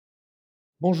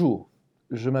Bonjour,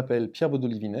 je m'appelle Pierre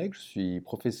Baudolivinec, je suis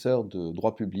professeur de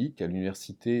droit public à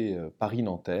l'université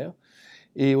Paris-Nanterre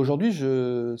et aujourd'hui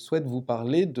je souhaite vous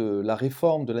parler de la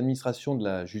réforme de l'administration de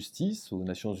la justice aux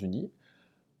Nations Unies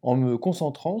en me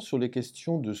concentrant sur les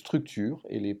questions de structure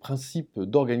et les principes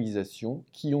d'organisation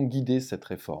qui ont guidé cette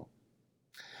réforme.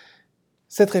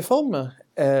 Cette réforme,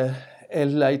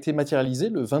 elle a été matérialisée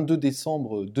le 22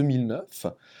 décembre 2009,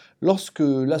 lorsque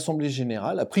l'Assemblée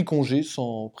générale a pris congé,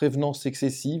 sans prévenance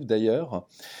excessive d'ailleurs,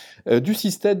 du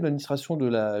système d'administration de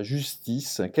la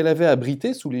justice qu'elle avait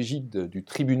abrité sous l'égide du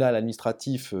tribunal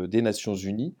administratif des Nations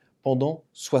Unies pendant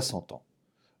 60 ans.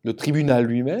 Le tribunal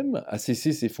lui-même a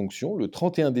cessé ses fonctions le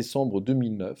 31 décembre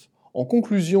 2009, en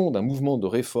conclusion d'un mouvement de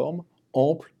réforme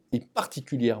ample et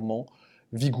particulièrement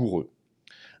vigoureux.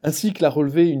 Ainsi que l'a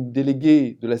relevé une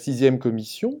déléguée de la 6e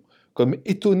commission, comme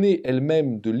étonnée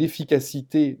elle-même de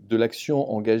l'efficacité de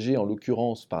l'action engagée en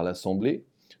l'occurrence par l'Assemblée,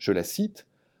 je la cite,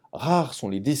 « Rares sont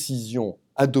les décisions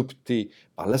adoptées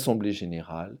par l'Assemblée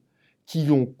générale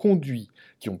qui ont produit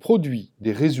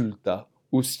des résultats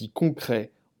aussi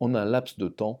concrets en un laps de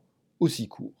temps aussi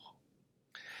court. »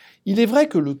 Il est vrai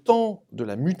que le temps de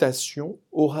la mutation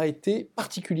aura été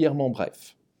particulièrement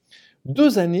bref.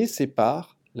 2 années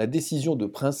séparent la décision de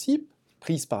principe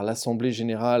prise par l'Assemblée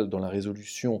générale dans la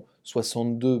résolution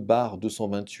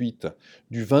 62/228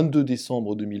 du 22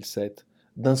 décembre 2007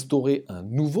 d'instaurer un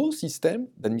nouveau système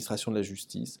d'administration de la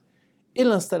justice et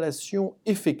l'installation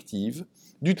effective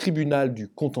du tribunal du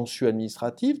contentieux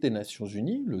administratif des Nations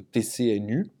Unies, le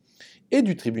TCNU, et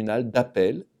du tribunal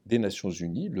d'appel des Nations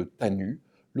Unies, le TANU,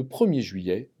 le 1er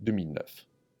juillet 2009.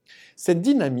 Cette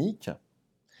dynamique,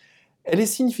 elle est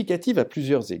significative à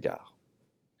plusieurs égards.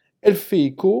 Elle fait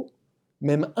écho,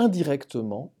 même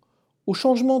indirectement, au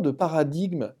changement de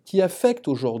paradigme qui affecte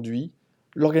aujourd'hui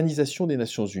l'Organisation des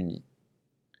Nations Unies.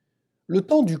 Le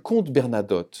temps du comte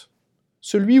Bernadotte,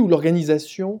 celui où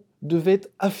l'organisation devait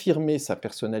affirmer sa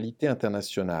personnalité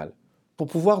internationale pour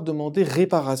pouvoir demander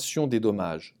réparation des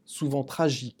dommages, souvent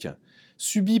tragiques,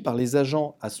 subis par les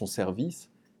agents à son service,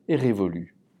 est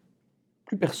révolu.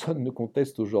 Plus personne ne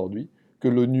conteste aujourd'hui que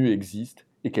l'ONU existe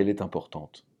et qu'elle est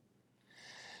importante.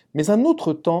 Mais un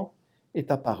autre temps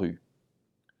est apparu,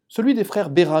 celui des frères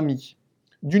Bérami,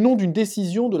 du nom d'une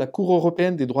décision de la Cour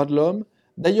européenne des droits de l'homme,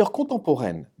 d'ailleurs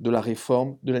contemporaine de la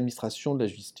réforme de l'administration de la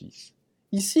justice.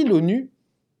 Ici, l'ONU,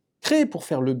 créée pour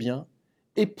faire le bien,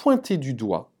 est pointée du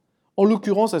doigt, en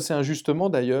l'occurrence assez injustement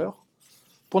d'ailleurs,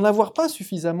 pour n'avoir pas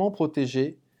suffisamment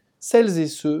protégé celles et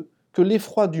ceux que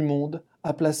l'effroi du monde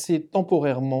a placés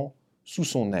temporairement sous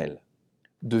son aile.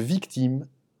 De victime,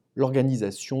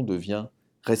 l'organisation devient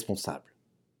responsable.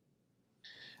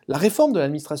 La réforme de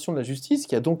l'administration de la justice,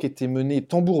 qui a donc été menée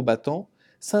tambour battant,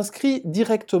 s'inscrit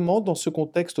directement dans ce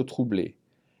contexte troublé.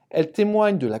 Elle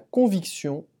témoigne de la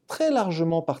conviction très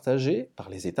largement partagée par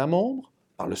les États membres,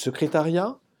 par le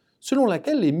secrétariat, selon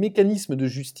laquelle les mécanismes de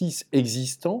justice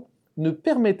existants ne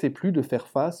permettaient plus de faire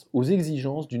face aux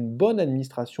exigences d'une bonne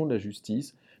administration de la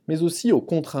justice, mais aussi aux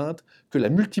contraintes que la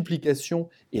multiplication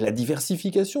et la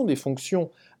diversification des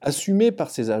fonctions assumées par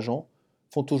ces agents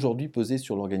font aujourd'hui peser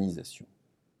sur l'organisation.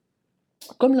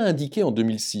 Comme l'a indiqué en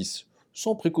 2006,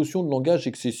 sans précaution de langage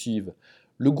excessive,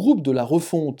 le groupe de la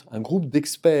refonte, un groupe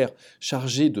d'experts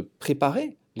chargé de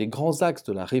préparer les grands axes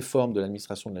de la réforme de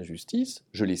l'administration de la justice,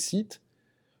 je les cite,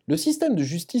 « Le système de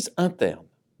justice interne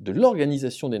de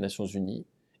l'Organisation des Nations Unies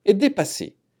est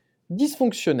dépassé,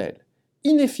 dysfonctionnel,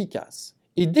 inefficace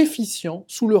et déficient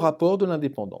sous le rapport de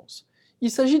l'indépendance. Il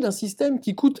s'agit d'un système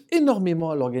qui coûte énormément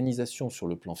à l'organisation sur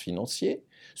le plan financier,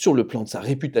 sur le plan de sa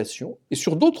réputation et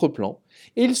sur d'autres plans,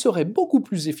 et il serait beaucoup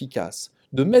plus efficace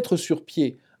de mettre sur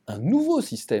pied un nouveau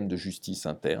système de justice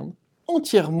interne,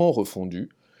 entièrement refondu,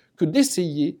 que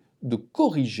d'essayer de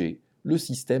corriger le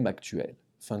système actuel. »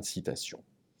 Fin de citation.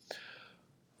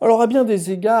 Alors à bien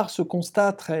des égards, ce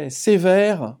constat très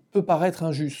sévère peut paraître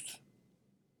injuste.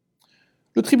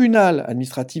 Le tribunal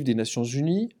administratif des Nations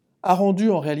Unies a rendu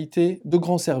en réalité de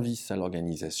grands services à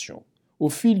l'organisation, au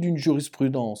fil d'une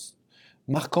jurisprudence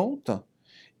marquante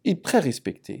et très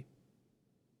respectée.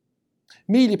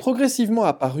 Mais il est progressivement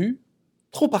apparu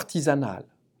trop artisanal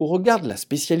au regard de la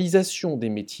spécialisation des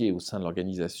métiers au sein de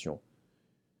l'organisation.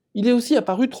 Il est aussi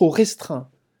apparu trop restreint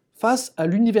face à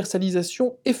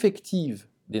l'universalisation effective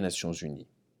des Nations Unies.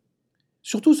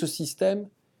 Surtout, ce système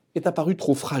est apparu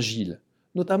trop fragile,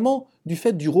 notamment du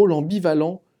fait du rôle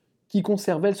ambivalent qui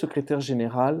conservait le secrétaire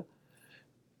général,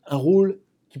 un rôle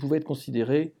qui pouvait être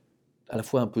considéré à la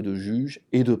fois un peu de juge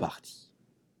et de partie.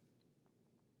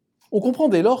 On comprend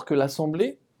dès lors que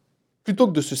l'Assemblée, plutôt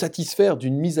que de se satisfaire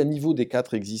d'une mise à niveau des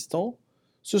cadres existants,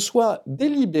 se soit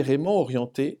délibérément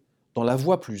orientée dans la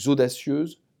voie plus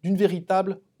audacieuse d'une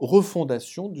véritable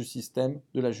refondation du système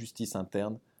de la justice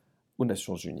interne aux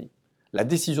Nations Unies. La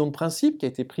décision de principe qui a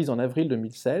été prise en avril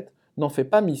 2007 n'en fait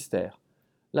pas mystère.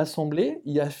 L'Assemblée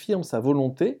y affirme sa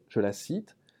volonté, je la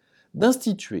cite,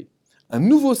 d'instituer un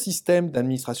nouveau système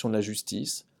d'administration de la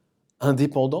justice,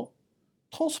 indépendant,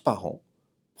 transparent,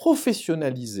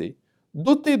 professionnalisé,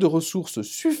 doté de ressources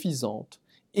suffisantes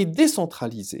et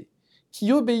décentralisé,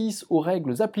 qui obéissent aux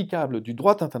règles applicables du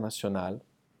droit international,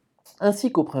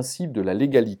 ainsi qu'aux principes de la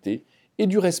légalité et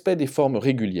du respect des formes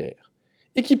régulières,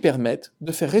 et qui permettent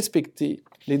de faire respecter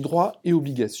les droits et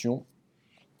obligations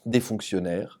des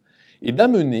fonctionnaires et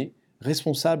d'amener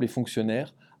responsables et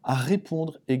fonctionnaires à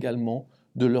répondre également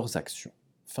de leurs actions.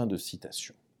 Fin de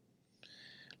citation.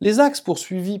 Les axes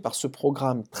poursuivis par ce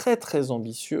programme très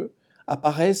ambitieux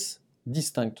apparaissent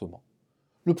distinctement.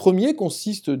 Le premier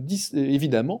consiste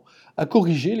évidemment à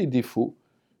corriger les défauts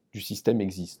du système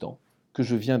existant que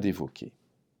je viens d'évoquer.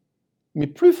 Mais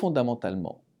plus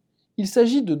fondamentalement, il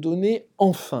s'agit de donner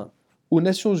enfin aux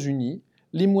Nations Unies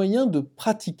les moyens de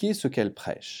pratiquer ce qu'elles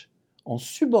prêchent, en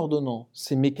subordonnant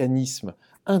ces mécanismes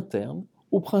internes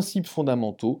aux principes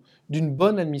fondamentaux d'une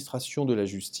bonne administration de la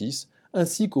justice,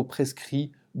 ainsi qu'aux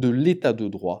prescrits de l'état de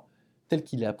droit, tel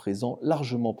qu'il est à présent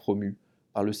largement promu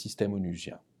par le système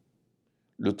onusien.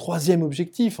 Le troisième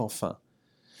objectif, enfin,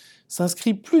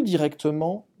 s'inscrit plus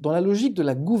directement dans la logique de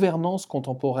la gouvernance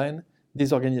contemporaine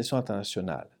des organisations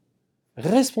internationales.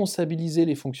 Responsabiliser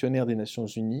les fonctionnaires des Nations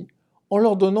Unies en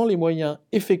leur donnant les moyens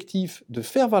effectifs de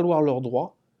faire valoir leurs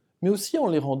droits, mais aussi en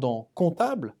les rendant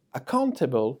comptables,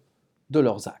 accountable, de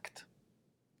leurs actes.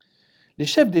 Les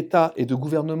chefs d'État et de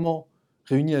gouvernement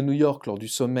réunis à New York lors du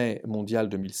sommet mondial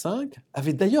 2005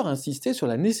 avaient d'ailleurs insisté sur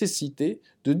la nécessité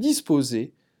de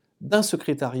disposer d'un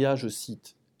secrétariat, je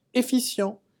cite,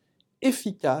 efficient,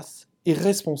 efficace et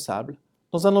responsable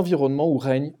dans un environnement où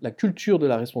règne la culture de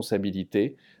la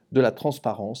responsabilité, de la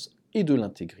transparence et de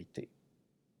l'intégrité.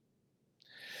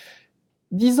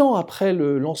 10 ans après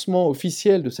le lancement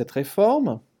officiel de cette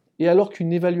réforme, et alors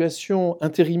qu'une évaluation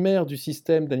intérimaire du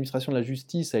système d'administration de la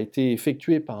justice a été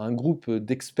effectuée par un groupe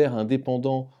d'experts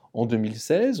indépendants en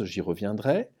 2016, j'y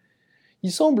reviendrai,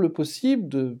 il semble possible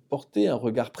de porter un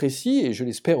regard précis, et je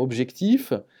l'espère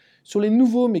objectif, sur les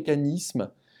nouveaux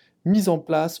mécanismes mis en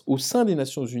place au sein des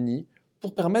Nations Unies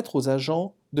pour permettre aux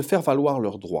agents de faire valoir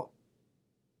leurs droits.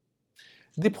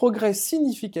 Des progrès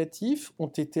significatifs ont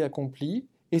été accomplis,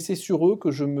 et c'est sur eux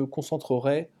que je me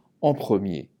concentrerai en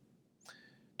premier.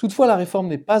 Toutefois, la réforme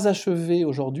n'est pas achevée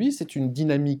aujourd'hui, c'est une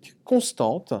dynamique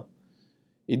constante,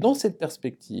 et dans cette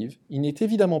perspective, il n'est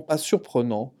évidemment pas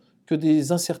surprenant que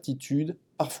des incertitudes,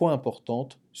 parfois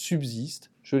importantes, subsistent,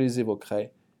 je les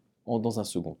évoquerai dans un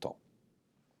second temps.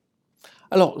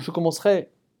 Alors, je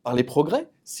commencerai par les progrès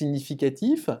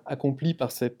significatifs accomplis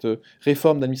par cette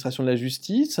réforme d'administration de la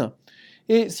justice,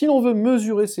 et si l'on veut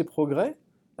mesurer ces progrès,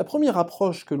 la première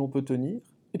approche que l'on peut tenir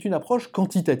est une approche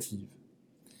quantitative.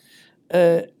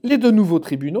 Les deux nouveaux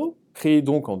tribunaux, créés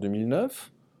donc en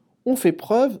 2009, ont fait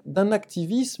preuve d'un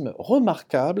activisme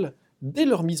remarquable dès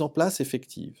leur mise en place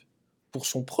effective. Pour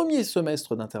son premier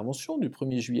semestre d'intervention, du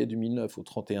 1er juillet 2009 au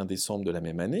 31 décembre de la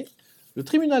même année, le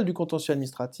tribunal du contentieux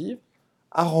administratif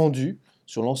a rendu,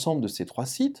 sur l'ensemble de ses 3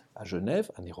 sites, à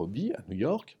Genève, à Nairobi, à New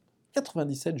York,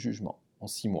 97 jugements en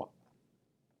 6 mois.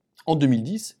 En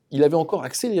 2010, il avait encore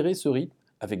accéléré ce rythme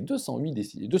avec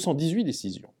 218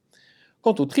 décisions.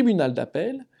 Quant au tribunal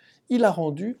d'appel, il a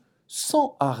rendu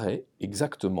 100 arrêts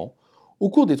exactement au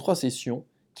cours des 3 sessions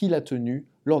qu'il a tenues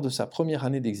lors de sa première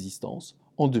année d'existence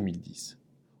en 2010.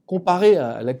 Comparé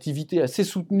à l'activité assez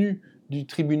soutenue du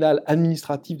tribunal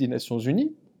administratif des Nations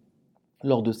Unies,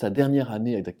 lors de sa dernière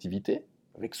année d'activité,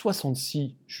 avec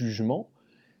 66 jugements,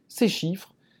 ces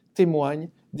chiffres témoignent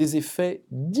des effets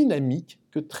dynamiques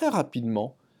que très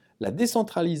rapidement la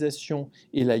décentralisation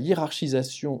et la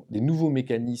hiérarchisation des nouveaux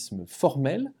mécanismes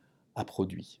formels a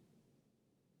produit.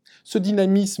 Ce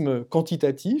dynamisme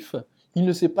quantitatif, il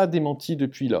ne s'est pas démenti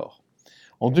depuis lors.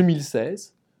 En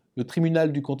 2016, le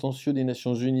tribunal du contentieux des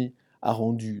Nations Unies a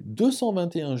rendu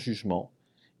 221 jugements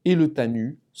et le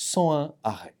TANU 101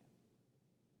 arrêts.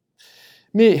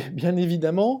 Mais bien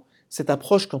évidemment, cette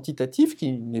approche quantitative,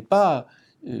 qui n'est pas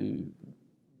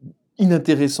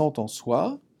inintéressante en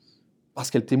soi, parce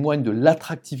qu'elle témoigne de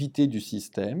l'attractivité du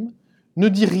système, ne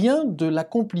dit rien de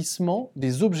l'accomplissement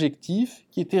des objectifs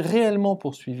qui étaient réellement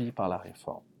poursuivis par la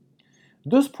réforme.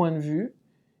 De ce point de vue,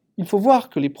 il faut voir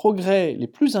que les progrès les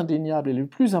plus indéniables et les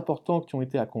plus importants qui ont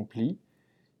été accomplis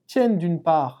tiennent d'une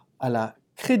part à la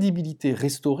crédibilité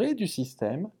restaurée du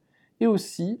système et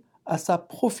aussi à sa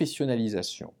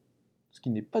professionnalisation, ce qui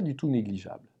n'est pas du tout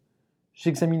négligeable.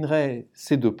 J'examinerai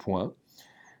ces deux points,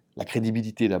 la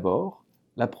crédibilité d'abord,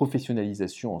 la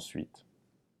professionnalisation ensuite.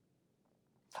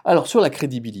 Alors sur la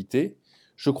crédibilité,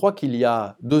 je crois qu'il y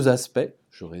a deux aspects,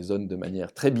 je raisonne de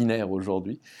manière très binaire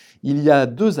aujourd'hui, il y a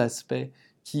deux aspects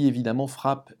qui évidemment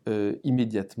frappent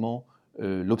immédiatement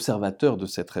l'observateur de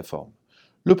cette réforme.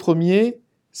 Le premier,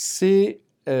 c'est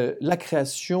la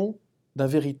création d'un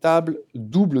véritable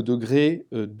double degré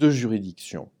de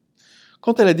juridiction.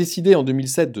 Quand elle a décidé en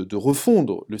 2007 de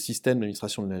refondre le système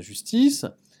d'administration de la justice,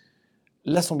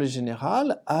 l'Assemblée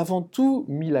générale a avant tout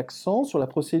mis l'accent sur la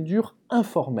procédure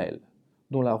informelle,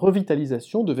 dont la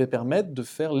revitalisation devait permettre de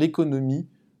faire l'économie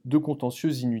de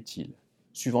contentieux inutiles.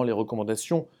 Suivant les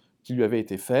recommandations qui lui avaient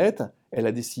été faites, elle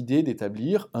a décidé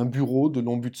d'établir un bureau de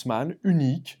l'ombudsman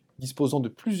unique, disposant de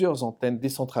plusieurs antennes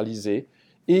décentralisées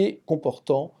et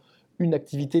comportant une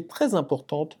activité très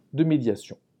importante de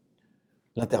médiation.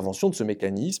 L'intervention de ce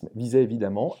mécanisme visait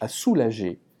évidemment à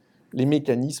soulager les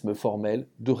mécanismes formels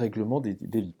de règlement des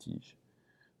litiges.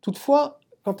 Toutefois,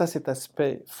 quant à cet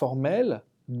aspect formel,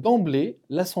 d'emblée,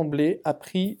 l'Assemblée a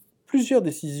pris plusieurs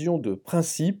décisions de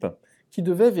principe qui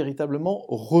devaient véritablement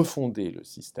refonder le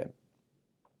système.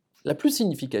 La plus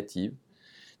significative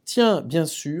tient bien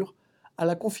sûr à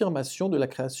la confirmation de la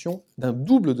création d'un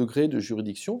double degré de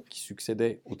juridiction qui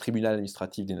succédait au tribunal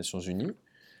administratif des Nations Unies,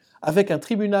 avec un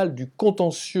tribunal du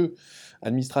contentieux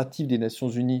administratif des Nations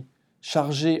Unies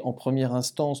chargé en première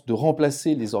instance de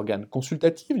remplacer les organes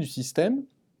consultatifs du système,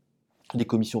 les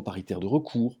commissions paritaires de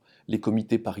recours, les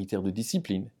comités paritaires de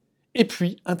discipline, et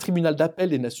puis un tribunal d'appel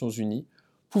des Nations Unies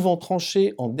pouvant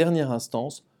trancher en dernière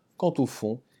instance quant au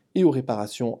fond et aux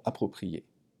réparations appropriées.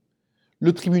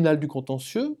 Le tribunal du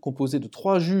contentieux, composé de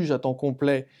 3 juges à temps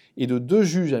complet et de 2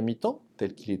 juges à mi-temps,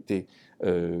 tel qu'il était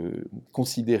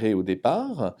considéré au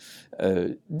départ,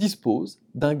 dispose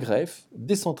d'un greffe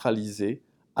décentralisé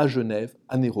à Genève,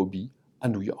 à Nairobi, à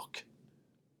New York.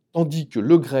 Tandis que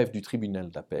le greffe du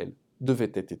tribunal d'appel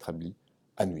devait être établi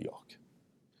à New York.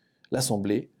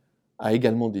 L'Assemblée a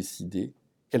également décidé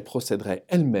qu'elle procéderait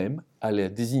elle-même à la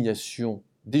désignation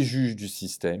des juges du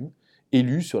système,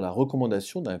 élus sur la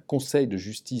recommandation d'un conseil de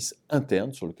justice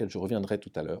interne, sur lequel je reviendrai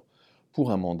tout à l'heure,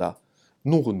 pour un mandat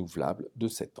non renouvelable de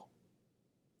 7 ans.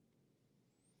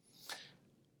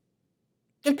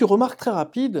 Quelques remarques très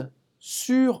rapides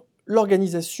sur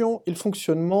l'organisation et le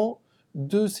fonctionnement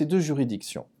de ces deux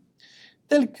juridictions.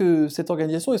 Telles que cette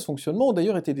organisation et ce fonctionnement ont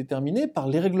d'ailleurs été déterminés par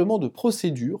les règlements de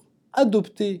procédure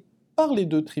adoptés par les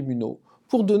deux tribunaux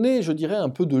pour donner, je dirais, un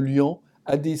peu de lien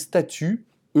à des statuts,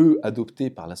 eux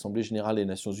adoptés par l'Assemblée générale des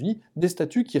Nations Unies, des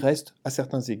statuts qui restent à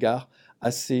certains égards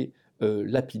assez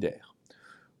lapidaires.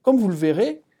 Comme vous le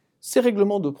verrez, ces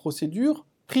règlements de procédure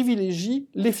privilégient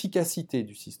l'efficacité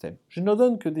du système. Je ne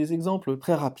donne que des exemples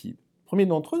très rapides. Le premier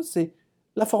d'entre eux, c'est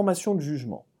la formation de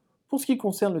jugement. Pour ce qui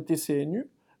concerne le TCNU,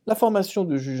 la formation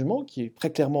de jugement, qui est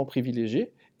très clairement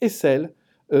privilégiée, est celle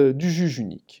du juge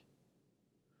unique.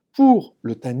 Pour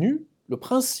le TANU, le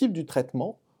principe du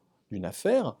traitement d'une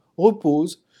affaire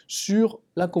repose sur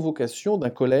la convocation d'un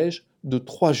collège de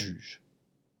 3 juges.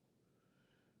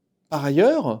 Par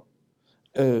ailleurs,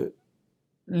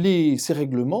 ces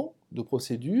règlements de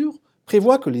procédure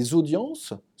prévoient que les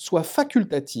audiences soient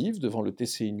facultatives devant le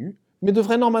TCNU, mais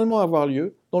devraient normalement avoir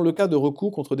lieu dans le cas de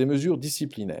recours contre des mesures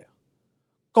disciplinaires.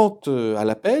 Quant à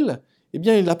l'appel, eh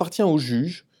bien, il appartient au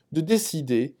juge de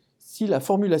décider si la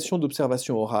formulation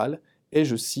d'observation orale est,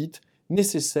 je cite,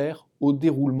 nécessaire au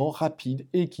déroulement rapide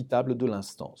et équitable de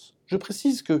l'instance. Je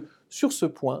précise que, sur ce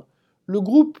point, le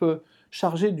groupe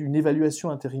chargé d'une évaluation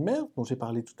intérimaire, dont j'ai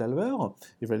parlé tout à l'heure,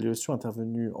 évaluation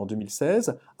intervenue en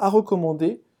 2016, a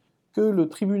recommandé que le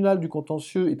tribunal du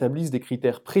contentieux établisse des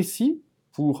critères précis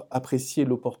pour apprécier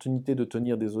l'opportunité de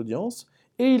tenir des audiences,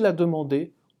 et il a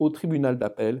demandé au tribunal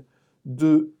d'appel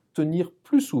de tenir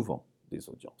plus souvent des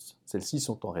audiences. Celles-ci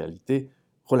sont en réalité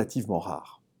relativement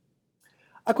rares.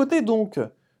 À côté donc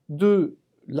de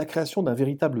la création d'un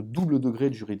véritable double degré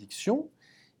de juridiction,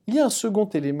 il y a un second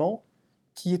élément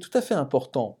qui est tout à fait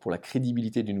important pour la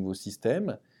crédibilité du nouveau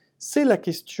système, c'est la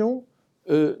question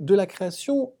de la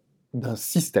création d'un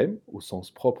système, au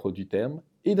sens propre du terme,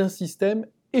 et d'un système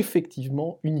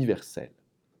effectivement universel.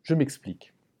 Je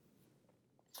m'explique.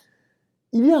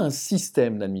 Il y a un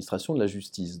système d'administration de la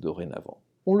justice dorénavant.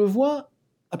 On le voit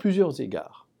à plusieurs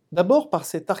égards. D'abord par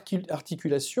cette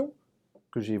articulation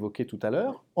que j'ai évoquée tout à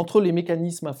l'heure, entre les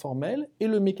mécanismes informels et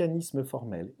le mécanisme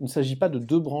formel. Il ne s'agit pas de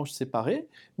 2 branches séparées,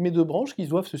 mais de branches qui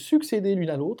doivent se succéder l'une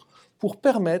à l'autre pour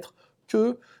permettre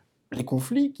que les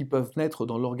conflits qui peuvent naître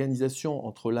dans l'organisation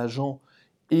entre l'agent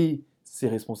et ses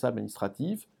responsables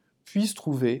administratifs puissent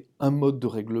trouver un mode de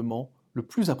règlement le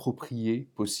plus approprié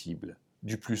possible.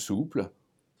 du plus souple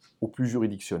au plus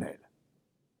juridictionnel.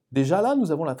 Déjà là,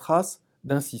 nous avons la trace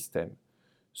d'un système.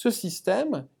 Ce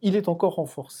système, il est encore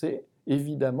renforcé,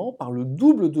 évidemment, par le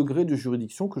double degré de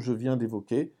juridiction que je viens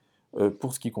d'évoquer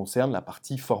pour ce qui concerne la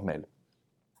partie formelle.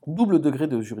 Double degré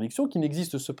de juridiction qui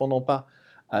n'existe cependant pas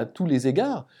à tous les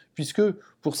égards, puisque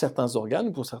pour certains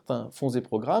organes, pour certains fonds et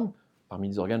programmes, parmi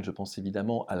les organes, je pense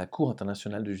évidemment à la Cour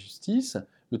internationale de justice,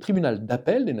 le tribunal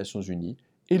d'appel des Nations Unies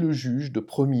est le juge de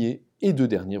premier et de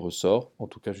dernier ressort, en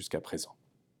tout cas jusqu'à présent.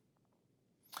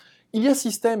 Il y a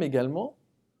système également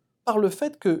par le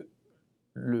fait que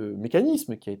le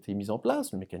mécanisme qui a été mis en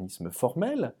place, le mécanisme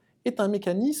formel, est un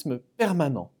mécanisme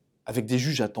permanent, avec des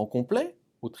juges à temps complet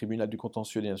au tribunal du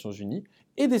contentieux des Nations Unies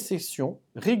et des sessions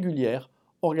régulières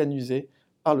organisées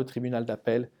par le tribunal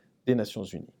d'appel des Nations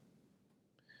Unies.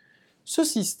 Ce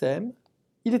système,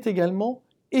 il est également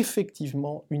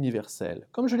effectivement universel.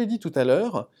 Comme je l'ai dit tout à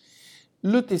l'heure,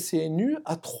 le TCNU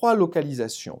a 3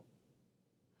 localisations.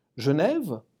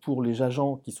 Genève, pour les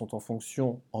agents qui sont en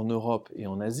fonction en Europe et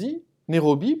en Asie,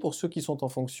 Nairobi, pour ceux qui sont en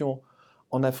fonction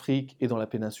en Afrique et dans la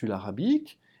péninsule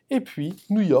arabique, et puis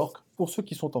New York, pour ceux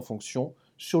qui sont en fonction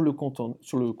sur le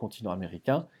continent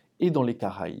américain et dans les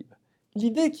Caraïbes.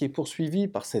 L'idée qui est poursuivie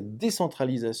par cette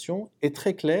décentralisation est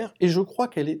très claire et je crois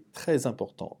qu'elle est très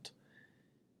importante.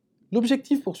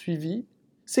 L'objectif poursuivi,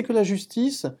 c'est que la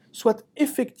justice soit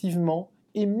effectivement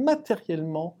et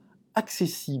matériellement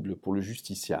accessible pour le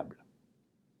justiciable.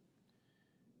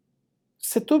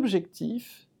 Cet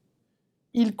objectif,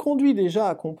 il conduit déjà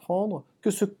à comprendre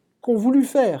que ce qu'ont voulu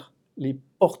faire les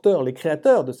porteurs, les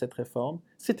créateurs de cette réforme,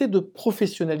 c'était de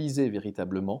professionnaliser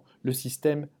véritablement le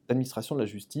système d'administration de la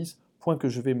justice, point que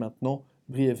je vais maintenant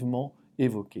brièvement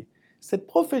évoquer. Cette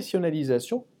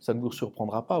professionnalisation, ça ne vous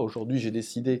surprendra pas, aujourd'hui j'ai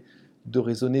décidé de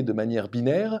raisonner de manière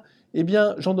binaire, eh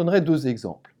bien j'en donnerai 2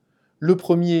 exemples. Le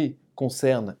premier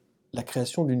concerne la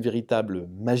création d'une véritable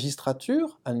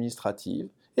magistrature administrative,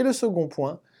 et le second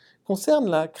point concerne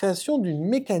la création d'une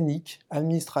mécanique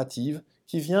administrative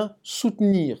qui vient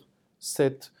soutenir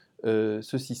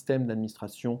ce système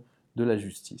d'administration de la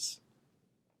justice.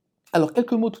 Alors,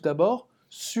 quelques mots tout d'abord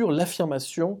sur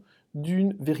l'affirmation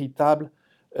d'une véritable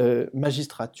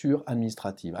magistrature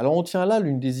administrative. Alors, on tient là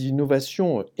l'une des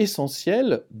innovations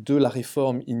essentielles de la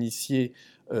réforme initiée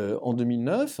en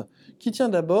 2009, qui tient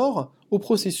d'abord au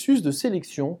processus de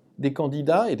sélection des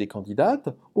candidats et des candidates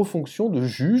aux fonctions de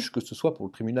juge, que ce soit pour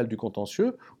le tribunal du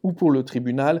contentieux ou pour le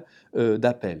tribunal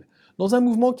d'appel. Dans un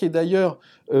mouvement qui est d'ailleurs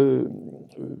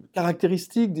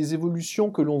caractéristique des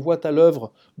évolutions que l'on voit à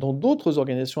l'œuvre dans d'autres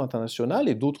organisations internationales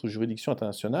et d'autres juridictions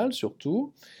internationales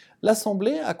surtout,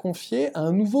 l'Assemblée a confié à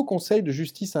un nouveau conseil de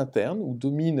justice interne, où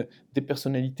dominent des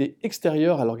personnalités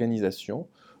extérieures à l'organisation,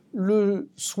 le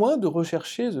soin de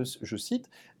rechercher, je cite,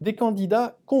 des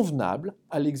candidats convenables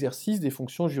à l'exercice des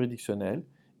fonctions juridictionnelles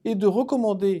et de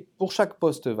recommander pour chaque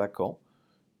poste vacant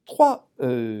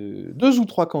 2 ou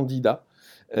 3 candidats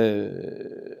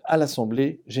à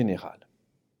l'Assemblée générale.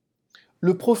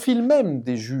 Le profil même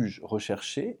des juges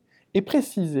recherchés est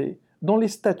précisé dans les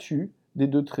statuts des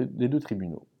deux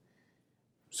tribunaux.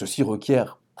 Ceci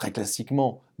requiert très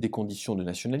classiquement des conditions de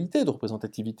nationalité, de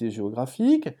représentativité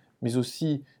géographique, mais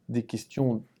aussi des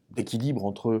questions d'équilibre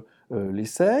entre les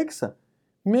sexes.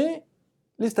 Mais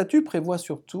les statuts prévoient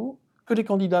surtout que les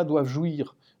candidats doivent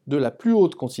jouir de la plus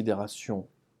haute considération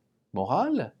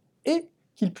morale et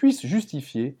qu'ils puissent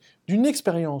justifier d'une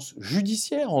expérience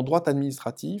judiciaire en droit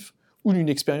administratif ou d'une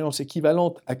expérience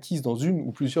équivalente acquise dans une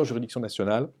ou plusieurs juridictions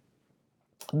nationales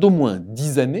d'au moins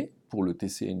 10 années pour le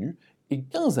TCNU et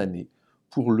 15 années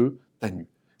pour le TANU.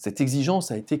 Cette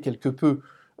exigence a été quelque peu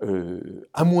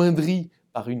amoindrie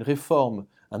par une réforme,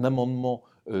 un amendement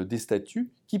des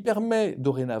statuts qui permet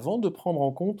dorénavant de prendre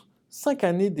en compte 5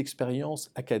 années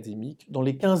d'expérience académique dans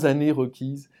les 15 années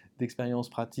requises d'expérience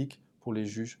pratique pour les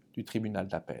juges du tribunal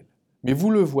d'appel. Mais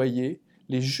vous le voyez,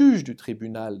 les juges du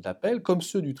tribunal d'appel, comme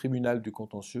ceux du tribunal du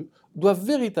contentieux, doivent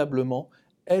véritablement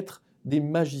être des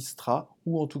magistrats,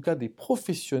 ou en tout cas des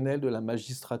professionnels de la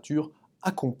magistrature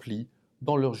accomplis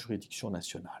dans leur juridiction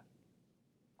nationale.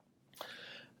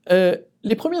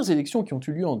 Les premières élections qui ont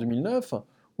eu lieu en 2009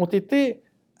 ont été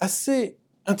assez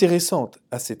intéressantes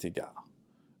à cet égard.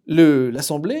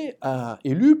 L'Assemblée a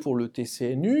élu pour le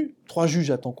TCNU 3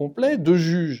 juges à temps complet, 2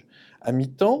 juges à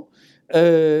mi-temps,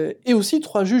 et aussi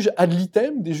 3 juges ad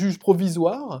litem, des juges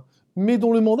provisoires, mais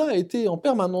dont le mandat a été en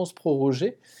permanence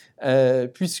prorogé,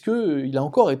 puisqu'il a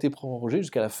encore été prorogé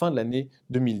jusqu'à la fin de l'année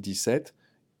 2017.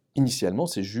 Initialement,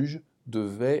 ces juges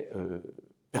devaient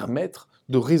permettre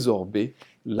de résorber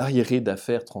l'arriéré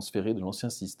d'affaires transféré de l'ancien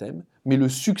système, mais le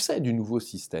succès du nouveau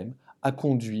système a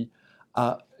conduit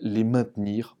à les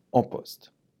maintenir en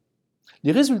poste.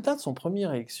 Les résultats de son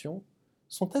première élection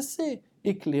sont assez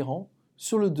éclairants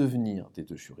sur le devenir des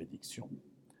deux juridictions.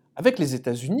 Avec les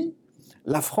États-Unis,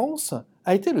 la France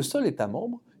a été le seul État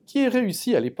membre qui ait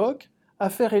réussi à l'époque à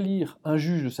faire élire un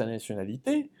juge de sa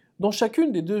nationalité dans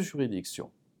chacune des deux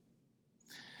juridictions.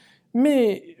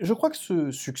 Mais je crois que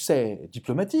ce succès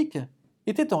diplomatique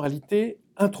était en réalité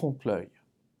un trompe-l'œil.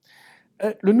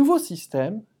 Le nouveau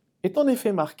système est en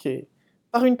effet marqué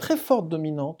par une très forte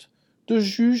dominante de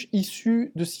juges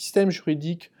issus de systèmes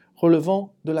juridiques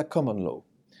relevant de la common law.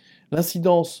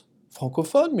 L'incidence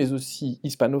francophone, mais aussi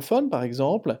hispanophone par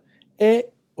exemple,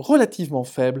 est relativement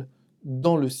faible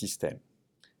dans le système.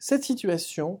 Cette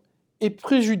situation est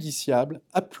préjudiciable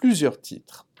à plusieurs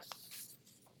titres.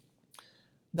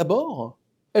 D'abord,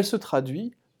 elle se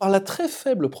traduit par la très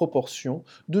faible proportion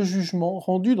de jugements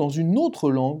rendus dans une autre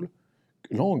langue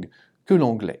que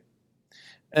l'anglais.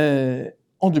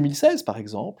 En 2016, par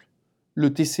exemple,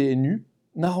 le TCNU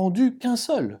n'a rendu qu'un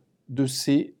seul de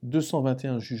ses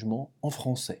 221 jugements en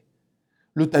français.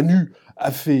 Le TANU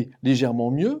a fait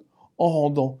légèrement mieux en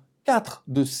rendant 4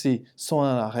 de ses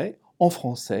 101 arrêts en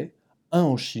français, un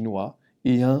en chinois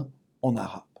et un en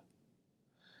arabe.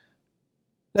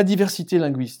 La diversité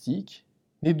linguistique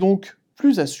n'est donc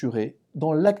plus assurée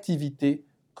dans l'activité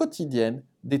quotidienne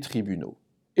des tribunaux.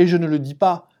 Et je ne le dis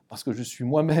pas parce que je suis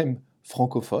moi-même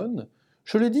francophone,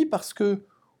 je le dis parce que,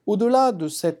 au-delà de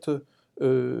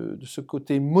ce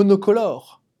côté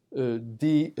monocolore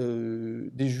des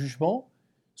jugements,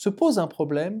 se pose un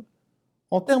problème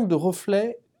en termes de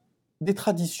reflet des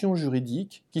traditions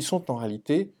juridiques qui sont en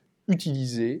réalité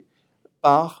utilisées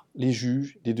par les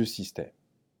juges des deux systèmes.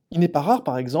 Il n'est pas rare,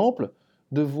 par exemple,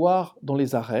 de voir dans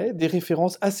les arrêts des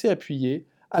références assez appuyées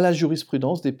à la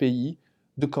jurisprudence des pays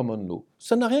de common law.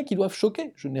 Ça n'a rien qui doive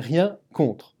choquer, je n'ai rien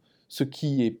contre. Ce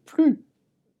qui est plus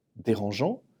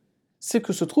dérangeant, c'est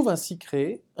que se trouve ainsi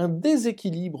créé un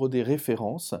déséquilibre des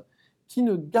références qui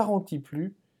ne garantit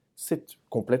plus,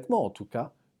 complètement en tout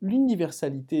cas,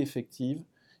 l'universalité effective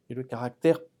et le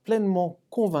caractère pleinement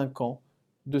convaincant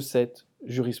de cette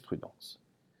jurisprudence.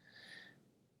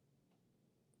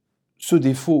 Ce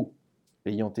défaut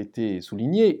ayant été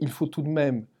souligné, il faut tout de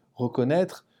même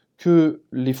reconnaître que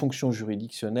les fonctions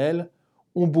juridictionnelles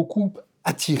ont beaucoup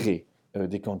attiré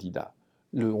des candidats.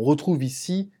 On retrouve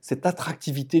ici cette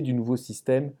attractivité du nouveau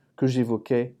système que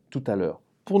j'évoquais tout à l'heure.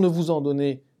 Pour ne vous en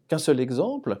donner qu'un seul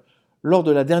exemple, lors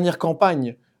de la dernière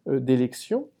campagne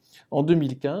d'élection, en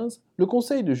 2015, le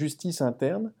Conseil de justice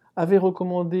interne avait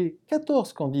recommandé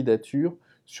 14 candidatures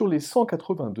sur les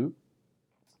 182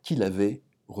 qu'il avait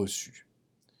reçues.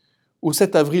 Au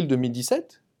 7 avril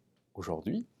 2017,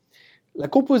 aujourd'hui, la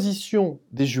composition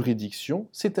des juridictions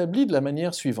s'établit de la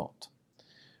manière suivante.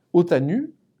 Au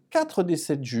TANU, 4 des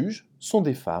 7 juges sont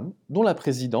des femmes, dont la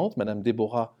présidente, Mme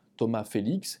Déborah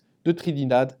Thomas-Félix, de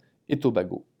Trinidad et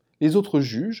Tobago. Les autres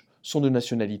juges sont de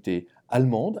nationalité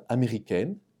allemande,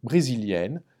 américaine,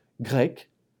 brésilienne, grecque,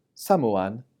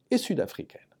 samoane et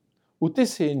sud-africaine. Au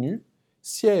TCNU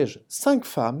siègent 5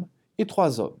 femmes et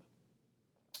 3 hommes.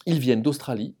 Ils viennent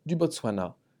d'Australie, du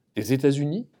Botswana, des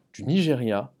États-Unis, du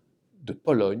Nigeria, de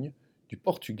Pologne, du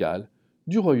Portugal,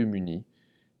 du Royaume-Uni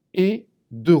et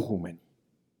de Roumanie.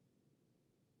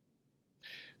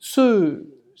 Ce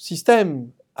système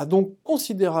a donc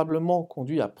considérablement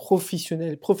conduit à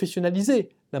professionnaliser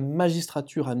la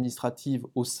magistrature administrative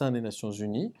au sein des Nations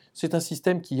Unies. C'est un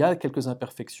système qui a quelques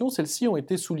imperfections. Celles-ci ont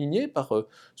été soulignées par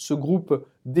ce groupe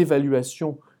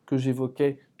d'évaluation que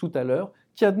j'évoquais tout à l'heure,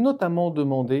 qui a notamment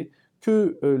demandé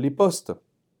que les postes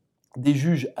des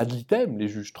juges ad litem, les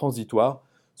juges transitoires,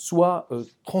 soient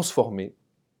transformés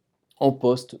en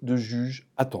postes de juges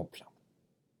à temps plein.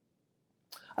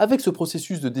 Avec ce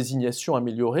processus de désignation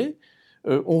amélioré,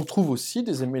 on trouve aussi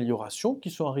des améliorations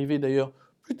qui sont arrivées d'ailleurs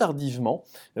plus tardivement,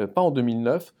 pas en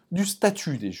 2009, du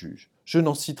statut des juges. Je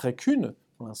n'en citerai qu'une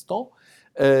pour l'instant,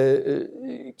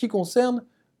 qui concerne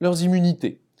leurs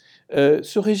immunités.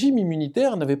 Ce régime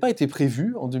immunitaire n'avait pas été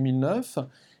prévu en 2009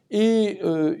 et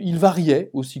il variait,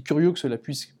 aussi curieux que cela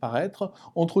puisse paraître,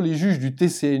 entre les juges du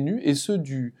TCNU et ceux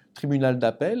du tribunal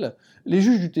d'appel, les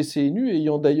juges du TCNU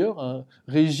ayant d'ailleurs un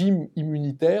régime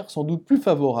immunitaire sans doute plus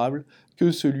favorable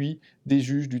que celui des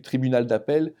juges du tribunal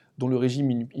d'appel, dont le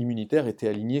régime immunitaire était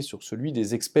aligné sur celui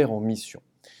des experts en mission.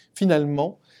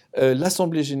 Finalement,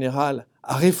 l'Assemblée générale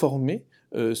a réformé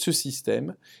ce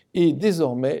système et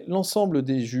désormais l'ensemble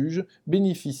des juges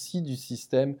bénéficient du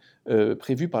système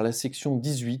prévu par la section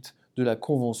 18 de la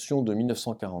Convention de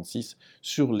 1946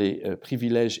 sur les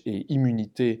privilèges et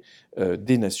immunités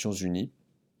des Nations Unies,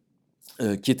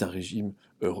 qui est un régime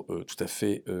tout à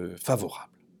fait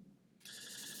favorable.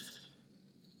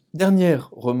 Dernière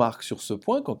remarque sur ce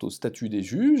point quant au statut des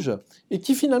juges, et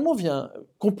qui finalement vient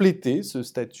compléter ce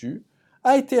statut,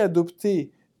 a été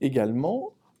adoptée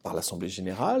également par l'Assemblée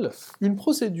générale une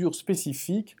procédure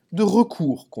spécifique de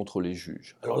recours contre les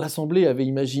juges. Alors l'Assemblée avait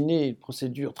imaginé une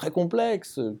procédure très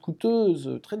complexe,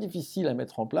 coûteuse, très difficile à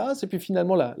mettre en place, et puis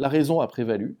finalement la raison a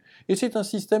prévalu. Et c'est un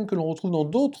système que l'on retrouve dans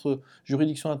d'autres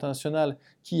juridictions internationales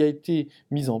qui a été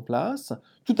mis en place.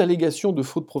 Toute allégation de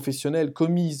faute professionnelle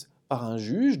commise par un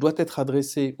juge doit être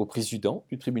adressée au président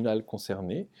du tribunal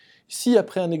concerné. Si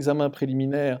après un examen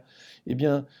préliminaire, eh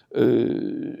bien,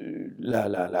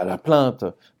 la plainte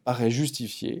paraît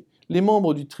justifiée, les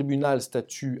membres du tribunal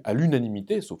statuent à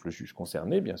l'unanimité, sauf le juge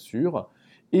concerné bien sûr,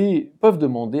 et peuvent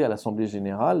demander à l'Assemblée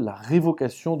générale la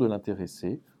révocation de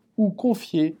l'intéressé ou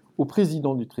confier au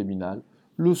président du tribunal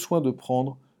le soin de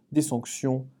prendre des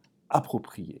sanctions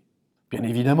appropriées. Bien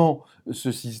évidemment,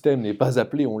 ce système n'est pas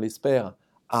appelé, on l'espère,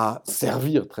 à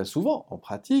servir très souvent en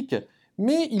pratique,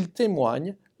 mais il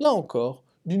témoigne, là encore,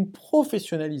 d'une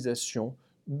professionnalisation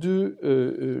de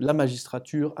la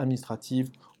magistrature administrative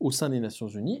au sein des Nations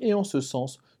Unies, et en ce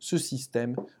sens, ce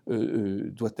système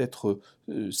doit être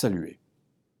salué.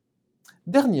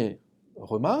 Dernière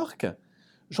remarque,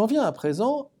 j'en viens à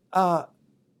présent à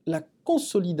la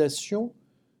consolidation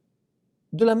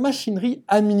de la machinerie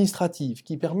administrative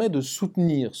qui permet de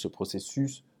soutenir ce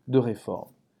processus de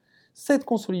réforme. Cette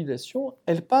consolidation,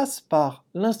 elle passe par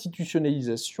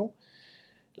l'institutionnalisation,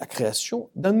 la création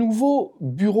d'un nouveau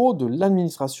bureau de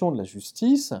l'administration de la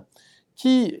justice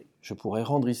qui, je pourrais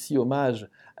rendre ici hommage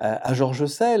à Georges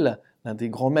Sell, l'un des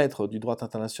grands maîtres du droit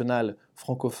international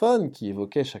francophone, qui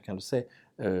évoquait, chacun le sait,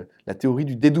 la théorie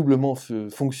du dédoublement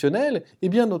fonctionnel. Eh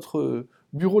bien, notre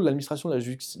bureau de l'administration de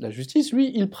la justice,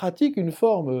 lui, il pratique une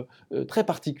forme très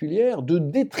particulière de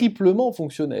détriplement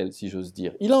fonctionnel, si j'ose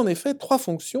dire. Il a en effet 3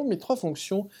 fonctions, mais 3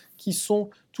 fonctions qui sont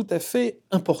tout à fait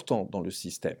importantes dans le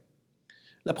système.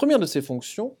 La première de ces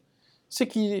fonctions, c'est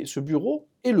que ce bureau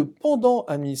est le pendant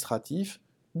administratif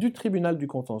du tribunal du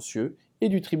contentieux et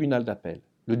du tribunal d'appel.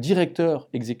 Le directeur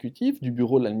exécutif du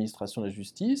bureau de l'administration de la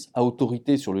justice a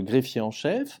autorité sur le greffier en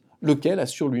chef, lequel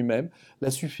assure lui-même la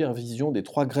supervision des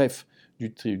 3 greffes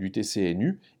du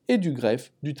TCNU et du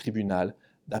greffe du tribunal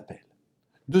d'appel.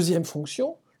 Deuxième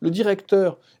fonction, le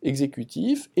directeur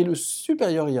exécutif est le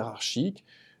supérieur hiérarchique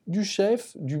du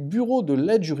chef du bureau de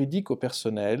l'aide juridique au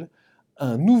personnel,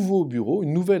 un nouveau bureau,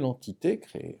 une nouvelle entité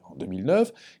créée en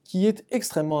 2009, qui est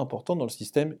extrêmement important dans le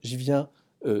système. J'y viens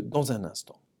dans un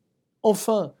instant.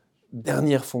 Enfin,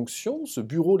 dernière fonction, ce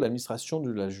bureau de l'administration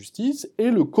de la justice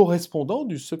est le correspondant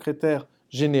du secrétaire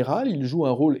général. Il joue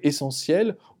un rôle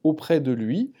essentiel auprès de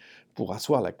lui pour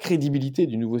asseoir la crédibilité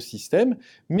du nouveau système,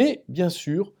 mais bien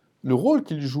sûr, le rôle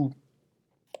qu'il joue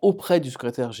auprès du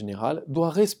secrétaire général doit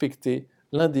respecter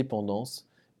l'indépendance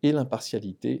et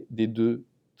l'impartialité des 2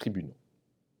 tribunaux.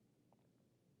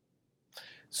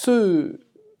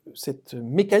 Cette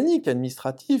mécanique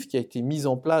administrative qui a été mise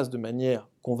en place de manière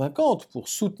convaincante pour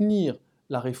soutenir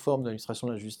la réforme de l'administration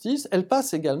de la justice, elle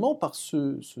passe également par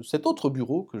cet autre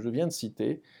bureau que je viens de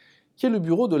citer, qui est le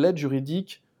bureau de l'aide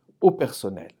juridique au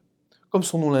personnel. Comme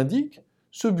son nom l'indique,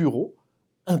 ce bureau,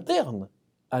 interne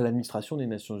à l'administration des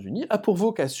Nations Unies, a pour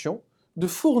vocation de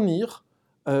fournir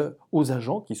aux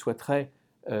agents qui souhaiteraient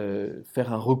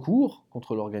faire un recours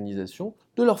contre l'organisation,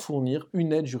 de leur fournir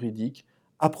une aide juridique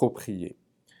appropriée.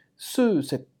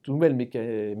 Cette nouvelle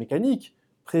mécanique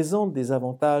présente des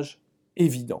avantages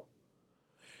évidents.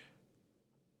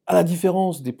 À la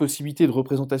différence des possibilités de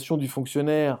représentation du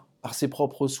fonctionnaire par ses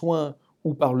propres soins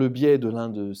ou par le biais de l'un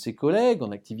de ses collègues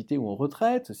en activité ou en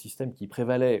retraite, système qui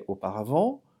prévalait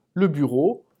auparavant, le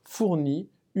bureau fournit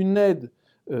une aide,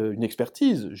 une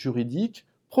expertise juridique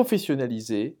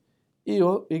professionnalisée et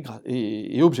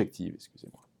objective.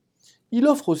 Excusez-moi. Il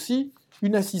offre aussi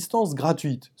une assistance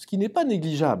gratuite, ce qui n'est pas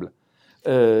négligeable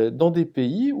dans des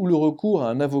pays où le recours à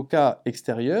un avocat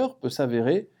extérieur peut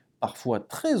s'avérer parfois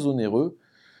très onéreux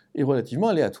et relativement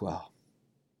aléatoire.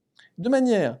 De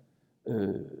manière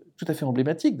tout à fait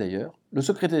emblématique d'ailleurs, le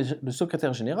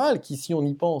secrétaire général, qui si on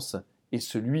y pense est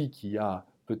celui qui a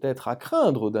peut-être à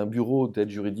craindre d'un bureau d'aide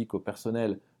juridique au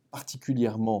personnel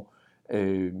particulièrement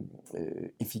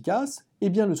efficace, eh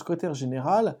bien le secrétaire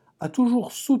général a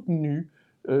toujours soutenu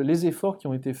les efforts qui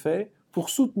ont été faits pour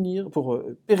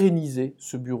pérenniser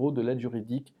ce bureau de l'aide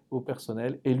juridique au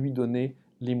personnel et lui donner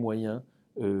les moyens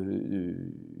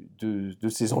de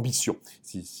ses ambitions,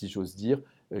 si j'ose dire,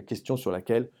 question sur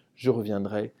laquelle je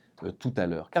reviendrai tout à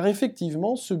l'heure. Car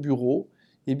effectivement, ce bureau,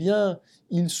 eh bien,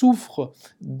 il souffre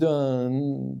d'un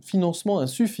financement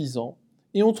insuffisant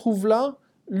et on trouve là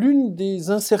l'une des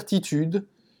incertitudes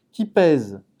qui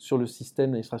pèsent sur le système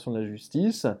d'administration de la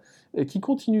justice, qui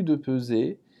continuent de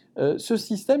peser. Ce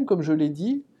système, comme je l'ai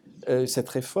dit, cette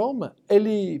réforme, elle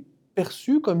est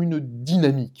perçue comme une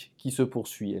dynamique qui se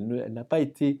poursuit. Elle n'a pas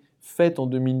été faite en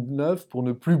 2009 pour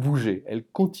ne plus bouger. Elle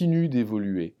continue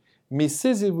d'évoluer. Mais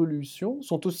ces évolutions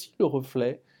sont aussi le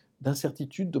reflet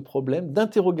d'incertitudes, de problèmes,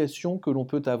 d'interrogations que l'on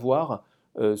peut avoir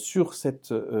sur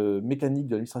cette mécanique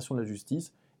de l'administration de la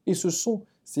justice. Et ce sont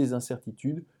ces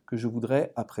incertitudes que je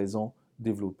voudrais à présent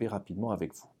développer rapidement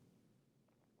avec vous.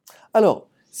 Alors,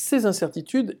 ces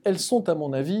incertitudes, elles sont à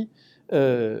mon avis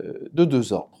de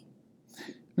deux ordres.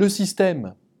 Le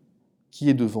système qui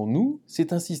est devant nous,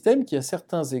 c'est un système qui à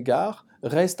certains égards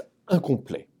reste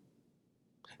incomplet.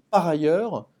 Par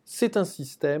ailleurs, c'est un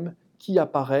système qui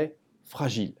apparaît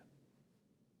fragile.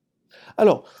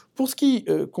 Alors, pour ce qui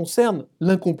concerne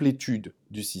l'incomplétude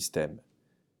du système,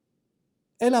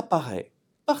 elle apparaît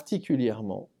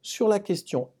particulièrement sur la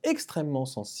question extrêmement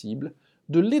sensible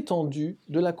de l'étendue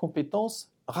de la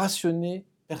compétence rationnée,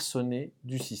 personnée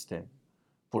du système.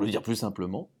 Pour le dire plus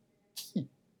simplement,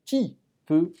 qui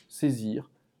peut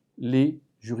saisir les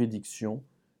juridictions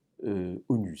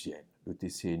onusiennes, le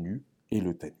TCNU et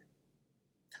le TANU?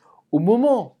 Au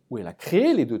moment où elle a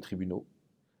créé les deux tribunaux,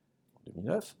 en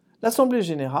 2009, l'Assemblée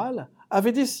générale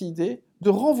avait décidé de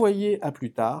renvoyer à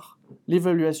plus tard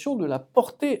l'évaluation de la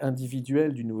portée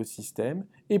individuelle du nouveau système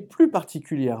et plus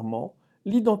particulièrement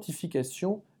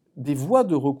l'identification des voies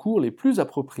de recours les plus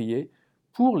appropriées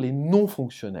pour les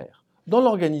non-fonctionnaires. Dans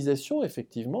l'organisation,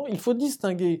 effectivement, il faut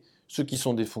distinguer ceux qui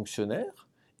sont des fonctionnaires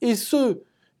et ceux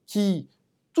qui,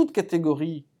 toutes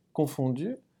catégories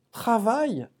confondues,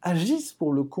 travaillent, agissent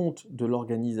pour le compte de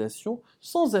l'organisation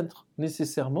sans être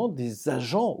nécessairement des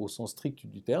agents au sens strict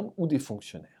du terme ou des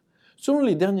fonctionnaires. Selon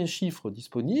les derniers chiffres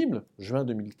disponibles, juin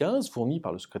 2015, fournis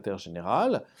par le secrétaire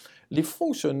général, les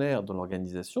fonctionnaires dans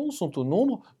l'organisation sont au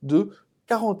nombre de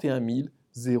 41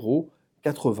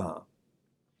 081,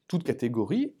 toutes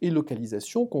catégories et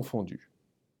localisations confondues.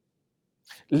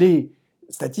 Les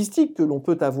statistiques que l'on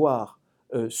peut avoir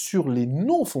sur les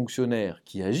non-fonctionnaires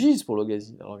qui agissent pour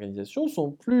l'organisation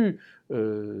sont plus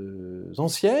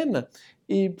anciennes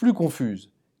et plus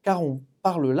confuses, car on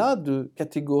parle là de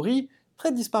catégories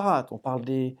très disparates. On parle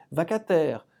des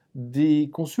vacataires, des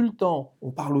consultants,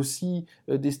 on parle aussi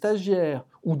des stagiaires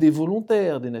ou des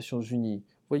volontaires des Nations Unies.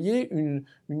 Vous voyez,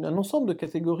 un ensemble de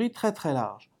catégories très très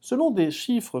large. Selon des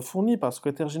chiffres fournis par le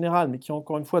secrétaire général, mais qui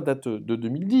encore une fois datent de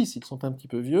 2010, ils sont un petit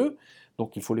peu vieux,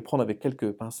 donc il faut les prendre avec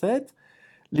quelques pincettes,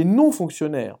 les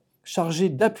non-fonctionnaires chargés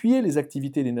d'appuyer les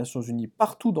activités des Nations Unies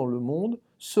partout dans le monde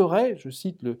seraient, je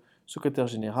cite le secrétaire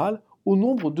général, au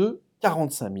nombre de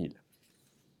 45 000.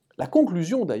 La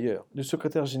conclusion d'ailleurs du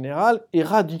secrétaire général est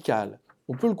radicale,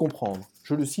 on peut le comprendre,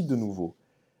 je le cite de nouveau.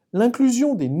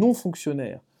 L'inclusion des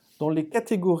non-fonctionnaires dans les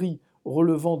catégories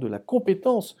relevant de la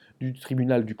compétence du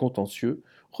tribunal du contentieux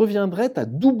reviendrait à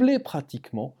doubler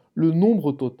pratiquement le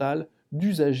nombre total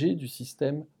d'usagers du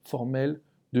système formel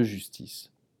de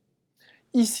justice.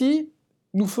 Ici,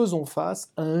 nous faisons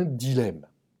face à un dilemme.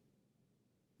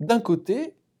 D'un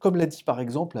côté, comme l'a dit par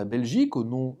exemple la Belgique au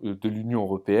nom de l'Union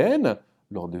européenne,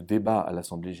 lors de débats à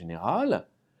l'Assemblée générale,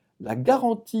 la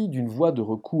garantie d'une voie de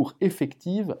recours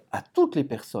effective à toutes les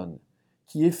personnes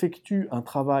qui effectuent un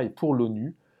travail pour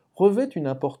l'ONU revêt une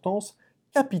importance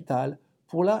capitale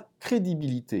pour la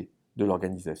crédibilité de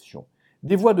l'organisation.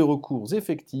 Des voies de recours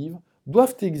effectives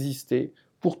doivent exister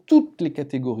pour toutes les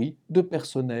catégories de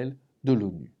personnel de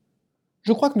l'ONU.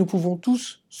 Je crois que nous pouvons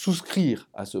tous souscrire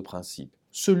à ce principe,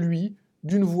 celui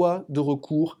d'une voie de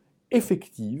recours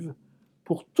effective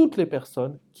pour toutes les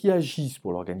personnes qui agissent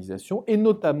pour l'organisation et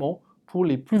notamment pour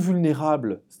les plus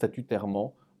vulnérables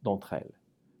statutairement d'entre elles.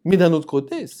 Mais d'un autre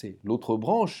côté, c'est l'autre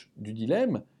branche du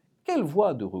dilemme, quelle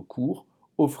voie de recours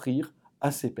offrir à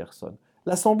ces personnes?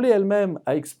 L'Assemblée elle-même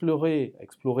a exploré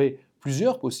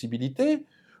plusieurs possibilités,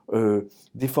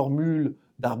 des formules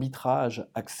d'arbitrage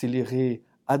accéléré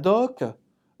ad hoc,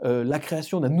 la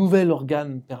création d'un nouvel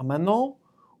organe permanent,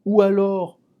 ou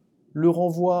alors le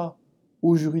renvoi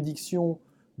aux juridictions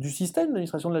du système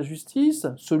d'administration de la justice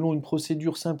selon une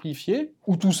procédure simplifiée,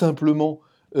 ou tout simplement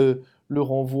le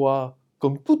renvoi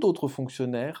comme tout autre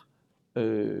fonctionnaire,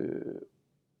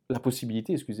 la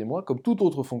possibilité, comme tout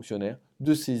autre fonctionnaire,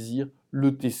 de saisir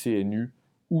le TCNU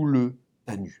ou le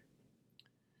TANU.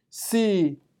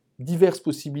 Ces diverses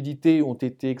possibilités ont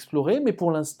été explorées, mais pour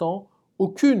l'instant,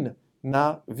 aucune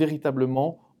n'a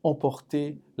véritablement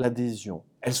emporté l'adhésion.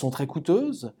 Elles sont très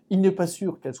coûteuses, il n'est pas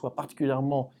sûr qu'elles soient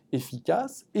particulièrement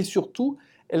efficaces, et surtout,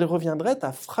 elles reviendraient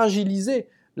à fragiliser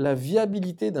la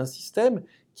viabilité d'un système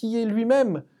qui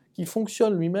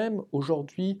fonctionne lui-même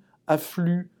aujourd'hui à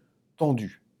flux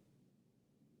tendue.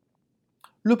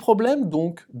 Le problème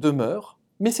donc demeure,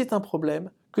 mais c'est un problème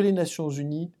que les Nations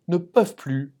Unies ne peuvent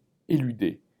plus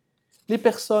éluder. Les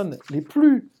personnes les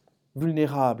plus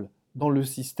vulnérables dans le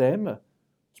système,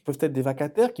 qui peuvent être des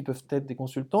vacataires, qui peuvent être des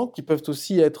consultantes, qui peuvent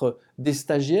aussi être des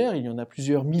stagiaires, il y en a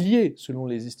plusieurs milliers selon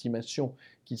les estimations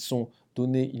qui sont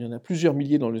données, il y en a plusieurs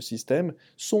milliers dans le système,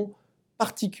 sont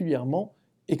particulièrement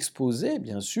exposées,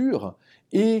 bien sûr,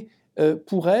 et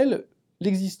pour elles,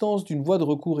 l'existence d'une voie de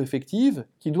recours effective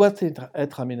qui doit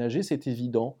être aménagée, c'est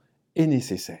évident, est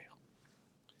nécessaire.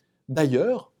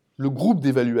 D'ailleurs, le groupe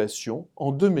d'évaluation,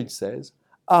 en 2016,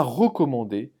 a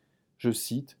recommandé, je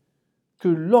cite, que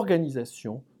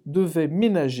l'organisation devait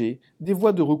ménager des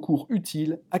voies de recours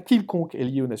utiles à quiconque est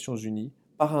lié aux Nations Unies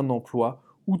par un emploi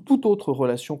ou toute autre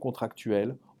relation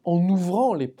contractuelle, en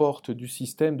ouvrant les portes du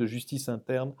système de justice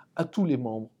interne à tous les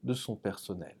membres de son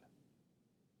personnel.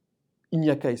 Il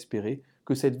n'y a qu'à espérer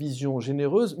que cette vision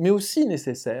généreuse, mais aussi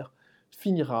nécessaire,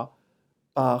 finira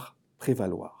par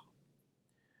prévaloir.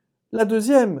 Le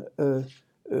deuxième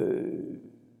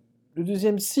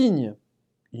signe,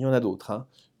 il y en a d'autres,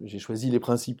 j'ai choisi les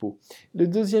principaux. Le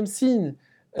deuxième signe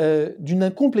d'une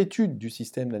incomplétude du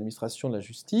système d'administration de la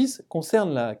justice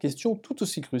concerne la question tout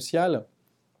aussi cruciale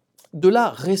de la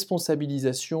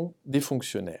responsabilisation des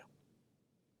fonctionnaires.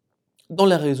 Dans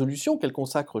la résolution qu'elle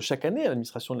consacre chaque année à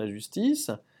l'administration de la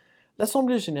justice,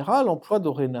 l'Assemblée générale emploie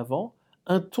dorénavant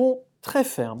un ton très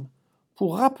ferme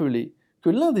pour rappeler que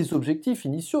l'un des objectifs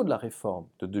initiaux de la réforme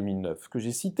de 2009, que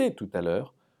j'ai cité tout à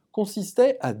l'heure,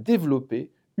 consistait à développer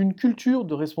une culture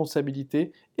de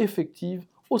responsabilité effective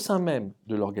au sein même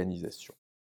de l'organisation.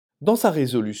 Dans sa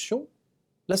résolution,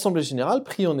 l'Assemblée générale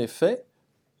prie en effet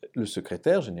le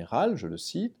secrétaire général, je le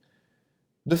cite,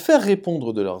 de faire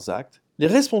répondre de leurs actes les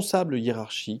responsables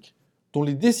hiérarchiques dont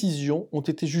les décisions ont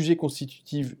été jugées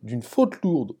constitutives d'une faute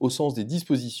lourde au sens des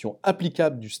dispositions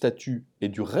applicables du statut et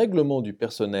du règlement du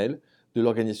personnel de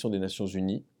l'Organisation des Nations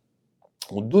Unies,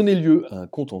 ont donné lieu à un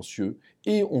contentieux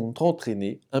et ont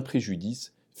entraîné un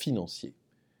préjudice financier.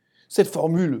 Cette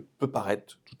formule peut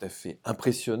paraître tout à fait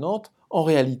impressionnante. En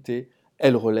réalité,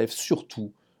 elle relève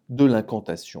surtout de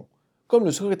l'incantation. Comme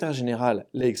le secrétaire général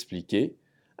l'a expliqué,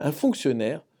 un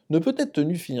fonctionnaire ne peut être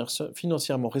tenu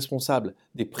financièrement responsable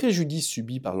des préjudices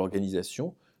subis par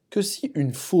l'organisation que si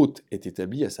une faute est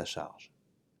établie à sa charge.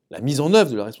 La mise en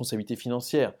œuvre de la responsabilité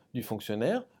financière du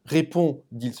fonctionnaire répond,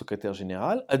 dit le secrétaire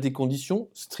général, à des conditions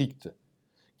strictes,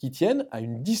 qui tiennent à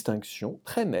une distinction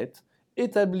très nette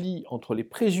établie entre les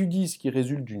préjudices qui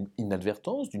résultent d'une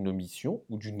inadvertance, d'une omission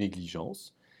ou d'une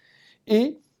négligence,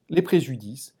 et les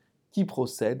préjudices qui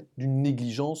procèdent d'une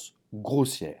négligence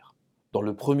grossière. Dans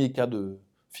le premier cas de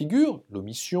figure,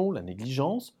 l'omission, la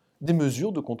négligence, des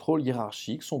mesures de contrôle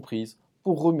hiérarchique sont prises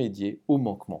pour remédier au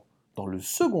manquement. Dans le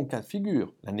second cas de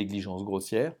figure, la négligence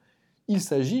grossière, il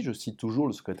s'agit, je cite toujours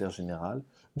le secrétaire général,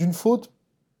 d'une faute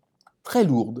très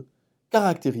lourde,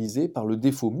 caractérisée par le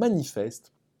défaut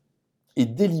manifeste et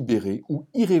délibéré ou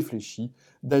irréfléchi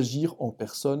d'agir en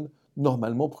personne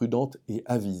normalement prudente et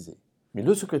avisée. Mais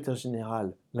le secrétaire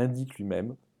général l'indique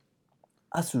lui-même,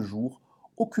 à ce jour,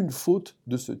 aucune faute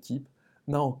de ce type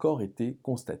n'a encore été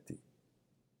constatée.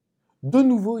 De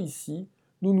nouveau ici,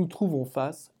 nous nous trouvons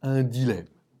face à un dilemme.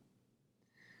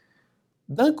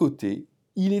 D'un côté,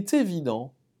 il est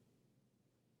évident,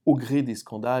 au gré des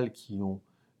scandales qui ont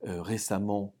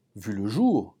récemment vu le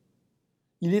jour,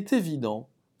 il est évident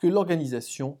que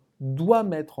l'organisation doit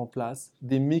mettre en place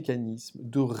des mécanismes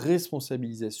de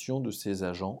responsabilisation de ses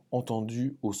agents,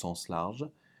 entendus au sens large,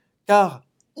 car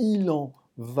il en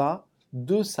va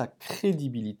de sa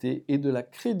crédibilité et de la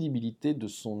crédibilité de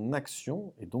son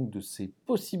action, et donc de ses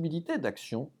possibilités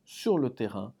d'action sur le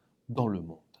terrain dans le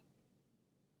monde.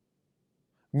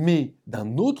 Mais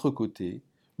d'un autre côté,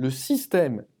 le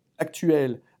système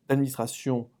actuel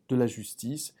d'administration de la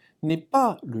justice n'est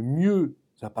pas le mieux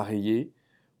appareillé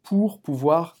pour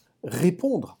pouvoir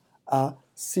répondre à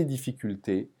ces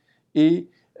difficultés et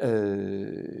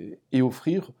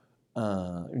offrir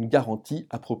une garantie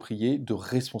appropriée de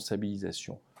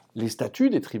responsabilisation. Les statuts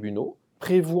des tribunaux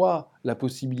prévoient la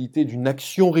possibilité d'une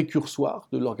action récursoire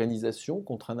de l'organisation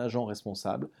contre un agent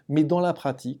responsable, mais dans la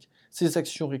pratique, ces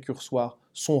actions récursoires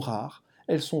sont rares,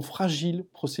 elles sont fragiles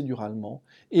procéduralement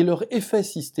et leur effet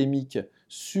systémique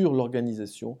sur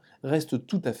l'organisation reste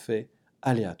tout à fait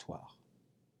aléatoire.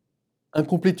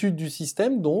 Incomplétude du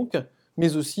système donc,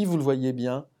 mais aussi, vous le voyez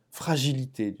bien,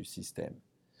 fragilité du système.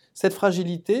 Cette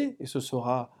fragilité, et ce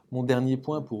sera mon dernier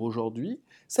point pour aujourd'hui,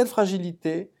 cette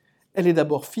fragilité, elle est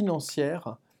d'abord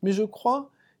financière, mais je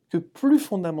crois que plus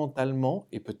fondamentalement,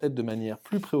 et peut-être de manière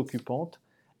plus préoccupante,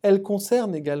 elle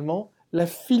concerne également la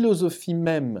philosophie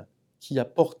même qui a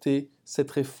porté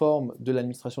cette réforme de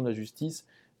l'administration de la justice,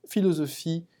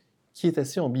 philosophie qui est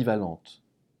assez ambivalente.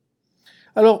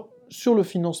 Alors, sur le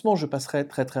financement, je passerai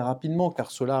très très rapidement,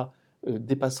 car cela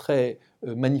dépasserait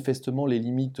manifestement les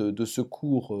limites de ce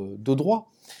cours de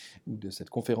droit, ou de cette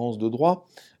conférence de droit.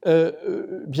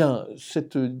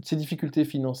 Ces difficultés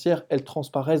financières, elles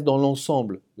transparaissent dans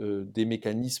l'ensemble des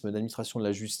mécanismes d'administration de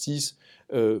la justice.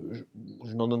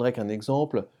 Je n'en donnerai qu'un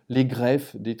exemple. Les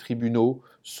greffes des tribunaux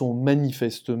sont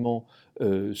manifestement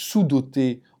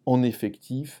sous-dotés en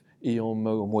effectifs et en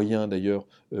moyens d'ailleurs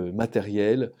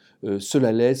matériels.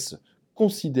 Cela laisse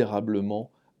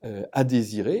considérablement à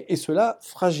désirer et cela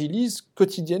fragilise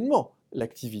quotidiennement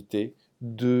l'activité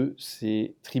de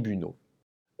ces tribunaux.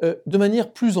 De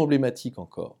manière plus emblématique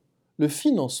encore, le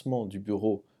financement du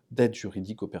bureau d'aide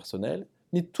juridique au personnel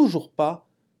n'est toujours pas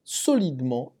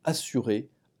solidement assuré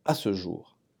à ce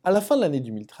jour. À la fin de l'année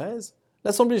 2013,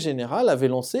 l'Assemblée générale avait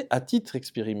lancé à titre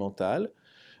expérimental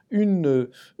un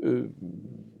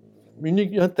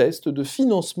test de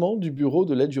financement du bureau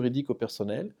de l'aide juridique au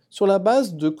personnel sur la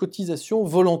base de cotisations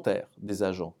volontaires des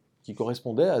agents, qui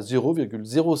correspondaient à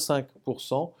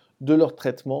 0,05% de leur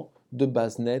traitement de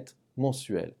base nette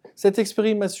mensuelle. Cette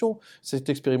expérimentation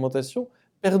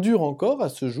perdure encore à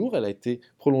ce jour. Elle a été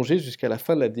prolongée jusqu'à la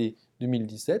fin de l'année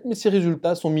 2017, mais ses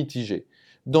résultats sont mitigés.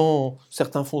 Dans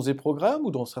certains fonds et programmes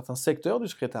ou dans certains secteurs du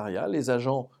secrétariat, les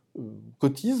agents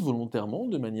cotisent volontairement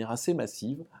de manière assez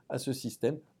massive à ce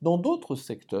système. Dans d'autres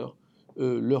secteurs,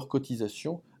 leur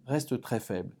cotisation reste très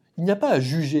faible. Il n'y a pas à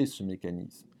juger ce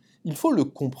mécanisme. Il faut le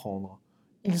comprendre.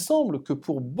 Il semble que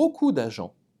pour beaucoup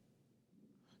d'agents,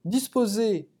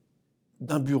 disposer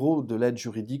d'un bureau de l'aide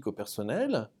juridique au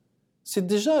personnel, c'est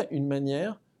déjà une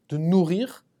manière de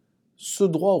nourrir ce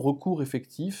droit au recours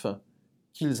effectif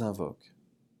qu'ils invoquent.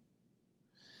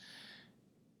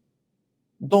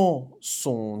 Dans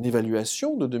son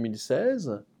évaluation de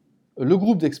 2016, le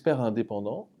groupe d'experts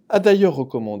indépendants a d'ailleurs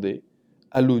recommandé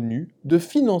à l'ONU de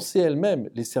financer elle-même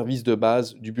les services de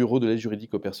base du bureau de l'aide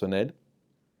juridique au personnel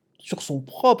sur son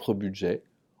propre budget.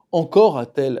 Encore,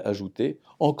 a-t-elle ajouté,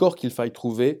 encore qu'il faille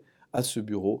trouver à ce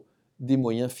bureau des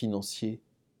moyens financiers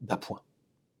d'appoint.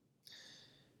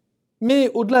 Mais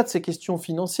au-delà de ces questions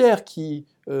financières qui,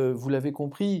 vous l'avez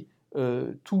compris,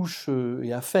 touchent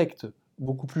et affectent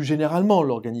beaucoup plus généralement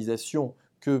l'organisation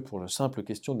que pour la simple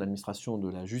question de l'administration de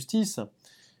la justice,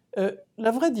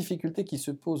 la vraie difficulté qui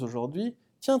se pose aujourd'hui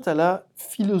tient à la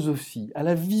philosophie, à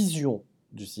la vision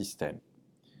du système.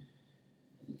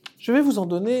 Je vais vous en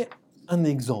donner un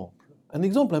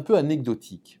exemple un peu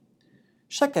anecdotique.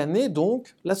 Chaque année,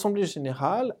 donc, l'Assemblée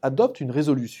générale adopte une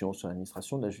résolution sur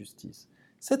l'administration de la justice.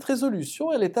 Cette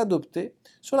résolution, elle est adoptée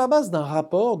sur la base d'un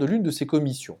rapport de l'une de ses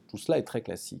commissions. Tout cela est très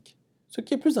classique. Ce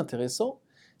qui est plus intéressant,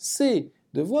 c'est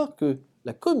de voir que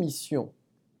la commission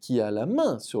qui a la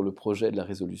main sur le projet de la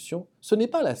résolution, ce n'est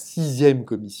pas la 6e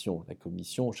commission, la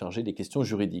commission chargée des questions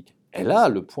juridiques. Elle a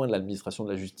le point de l'administration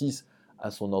de la justice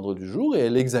à son ordre du jour et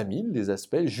elle examine les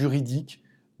aspects juridiques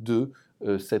de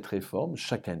cette réforme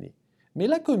chaque année. Mais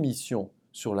la commission,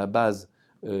 sur la base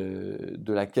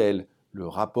de laquelle le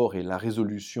rapport et la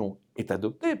résolution est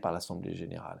adoptée par l'Assemblée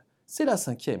générale, c'est la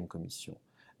 5e commission,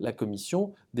 la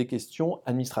commission des questions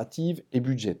administratives et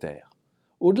budgétaires.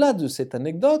 Au-delà de cette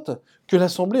anecdote, que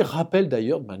l'Assemblée rappelle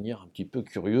d'ailleurs de manière un petit peu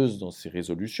curieuse dans ses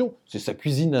résolutions, c'est sa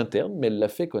cuisine interne, mais elle l'a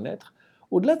fait connaître,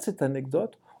 au-delà de cette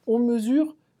anecdote, on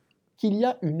mesure qu'il y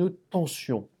a une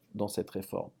tension dans cette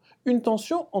réforme. Une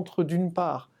tension entre, d'une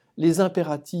part, les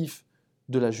impératifs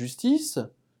de la justice,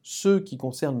 ceux qui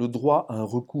concernent le droit à un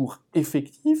recours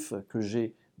effectif, que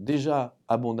j'ai déjà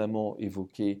abondamment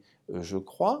évoqué, je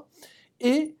crois,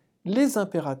 et les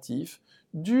impératifs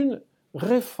d'une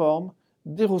réforme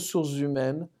des ressources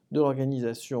humaines de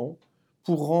l'organisation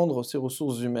pour rendre ces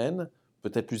ressources humaines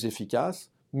peut-être plus efficaces,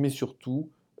 mais surtout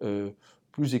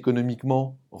plus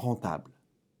économiquement rentables.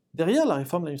 Derrière la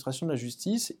réforme de l'administration de la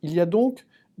justice, il y a donc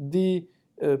des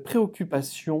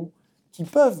préoccupations qui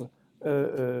peuvent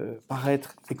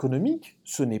paraître économiques.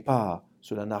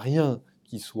 Cela n'a rien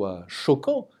qui soit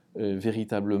choquant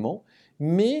véritablement,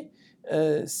 mais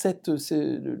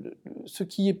ce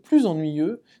qui est plus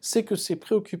ennuyeux, c'est que ces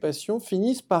préoccupations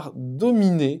finissent par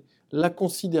dominer la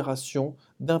considération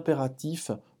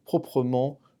d'impératifs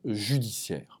proprement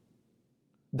judiciaires.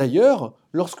 D'ailleurs,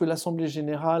 lorsque l'Assemblée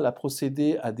générale a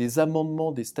procédé à des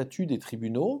amendements des statuts des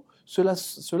tribunaux,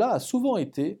 cela a souvent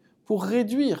été pour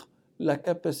réduire la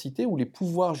capacité ou les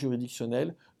pouvoirs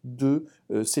juridictionnels de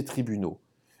ces tribunaux.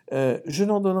 Je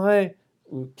n'en donnerai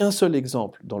qu'un seul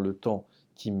exemple dans le temps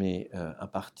qui m'est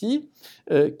imparti,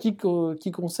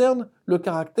 qui concerne le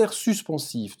caractère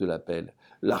suspensif de l'appel.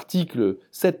 L'article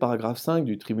 7, paragraphe 5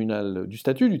 du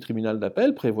statut du tribunal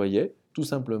d'appel prévoyait tout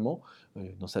simplement,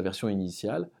 dans sa version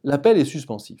initiale, l'appel est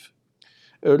suspensif.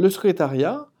 Le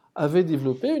secrétariat avait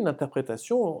développé une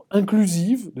interprétation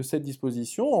inclusive de cette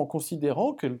disposition en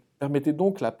considérant qu'elle permettait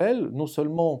donc l'appel non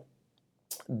seulement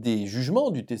des jugements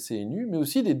du TCNU, mais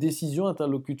aussi des décisions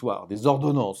interlocutoires, des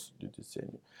ordonnances du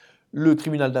TCNU. Le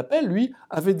tribunal d'appel, lui,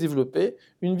 avait développé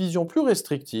une vision plus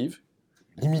restrictive,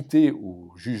 limitée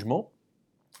au jugement,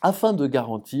 afin de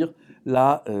garantir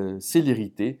la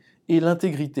célérité et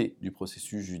l'intégrité du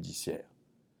processus judiciaire.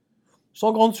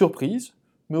 Sans grande surprise,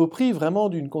 mais au prix vraiment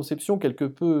d'une conception quelque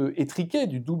peu étriquée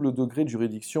du double degré de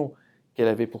juridiction qu'elle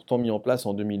avait pourtant mis en place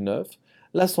en 2009,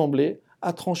 l'Assemblée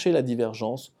a tranché la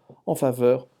divergence en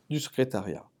faveur du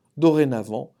secrétariat.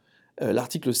 Dorénavant,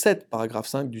 l'article 7, paragraphe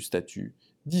 5 du statut,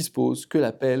 dispose que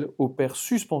l'appel opère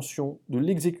suspension de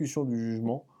l'exécution du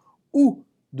jugement ou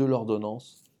de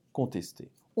l'ordonnance contestée.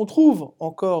 On trouve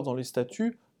encore dans les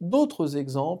statuts d'autres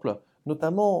exemples,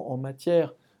 notamment en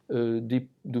matière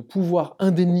de pouvoir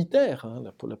indemnitaire,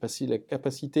 la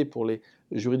capacité pour les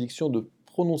juridictions de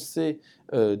prononcer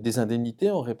des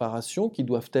indemnités en réparation qui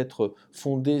doivent être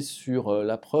fondées sur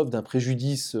la preuve d'un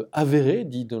préjudice avéré,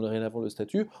 dit dorénavant le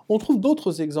statut. On trouve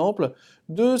d'autres exemples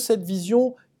de cette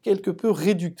vision quelque peu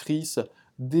réductrice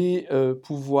des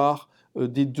pouvoirs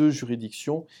des deux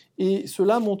juridictions. Et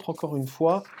cela montre encore une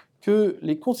fois que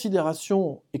les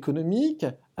considérations économiques,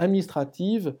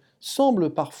 administratives,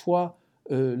 semblent parfois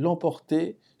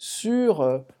l'emporter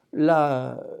sur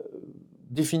la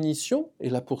définition et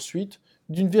la poursuite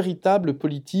d'une véritable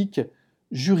politique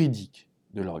juridique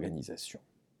de l'organisation.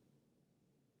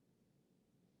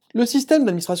 Le système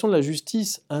d'administration de la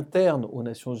justice interne aux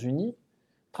Nations Unies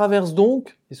traverse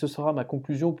donc, et ce sera ma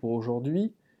conclusion pour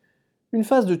aujourd'hui, une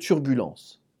phase de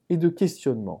turbulence et de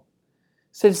questionnement.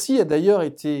 Celle-ci a d'ailleurs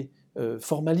été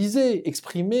formalisée,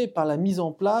 exprimée par la mise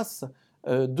en place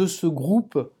de ce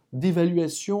groupe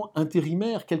d'évaluation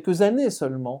intérimaire, quelques années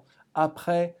seulement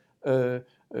après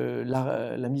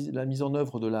la mise en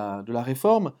œuvre de la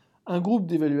réforme, un groupe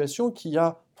d'évaluation qui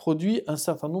a produit un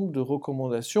certain nombre de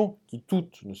recommandations, qui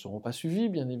toutes ne seront pas suivies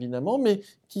bien évidemment, mais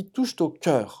qui touchent au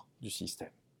cœur du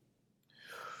système.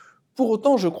 Pour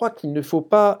autant, je crois qu'il ne faut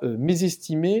pas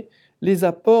mésestimer les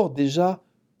apports déjà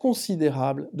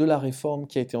considérables de la réforme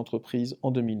qui a été entreprise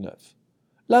en 2009.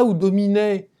 Là où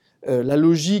dominait la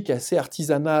logique assez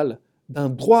artisanale d'un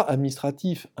droit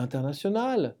administratif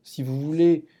international, si vous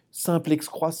voulez, simple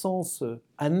excroissance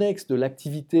annexe de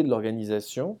l'activité de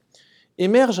l'organisation,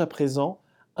 émerge à présent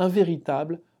un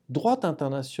véritable droit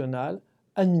international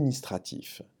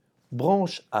administratif,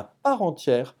 branche à part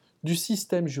entière du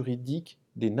système juridique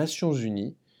des Nations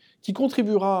Unies, qui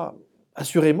contribuera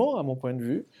assurément, à mon point de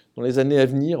vue, dans les années à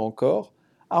venir encore,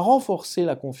 à renforcer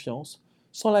la confiance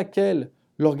sans laquelle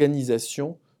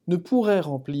l'organisation ne pourrait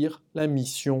remplir la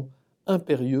mission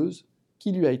impérieuse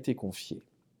qui lui a été confiée.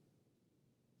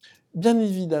 Bien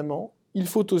évidemment, il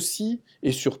faut aussi,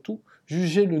 et surtout,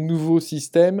 juger le nouveau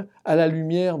système à la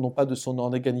lumière non pas de son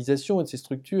organisation et de ses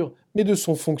structures, mais de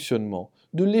son fonctionnement,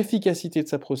 de l'efficacité de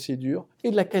sa procédure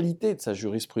et de la qualité de sa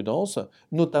jurisprudence,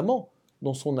 notamment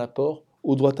dans son apport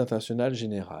au droit international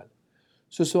général.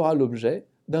 Ce sera l'objet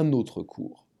d'un autre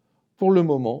cours. Pour le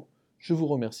moment, je vous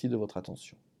remercie de votre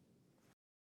attention.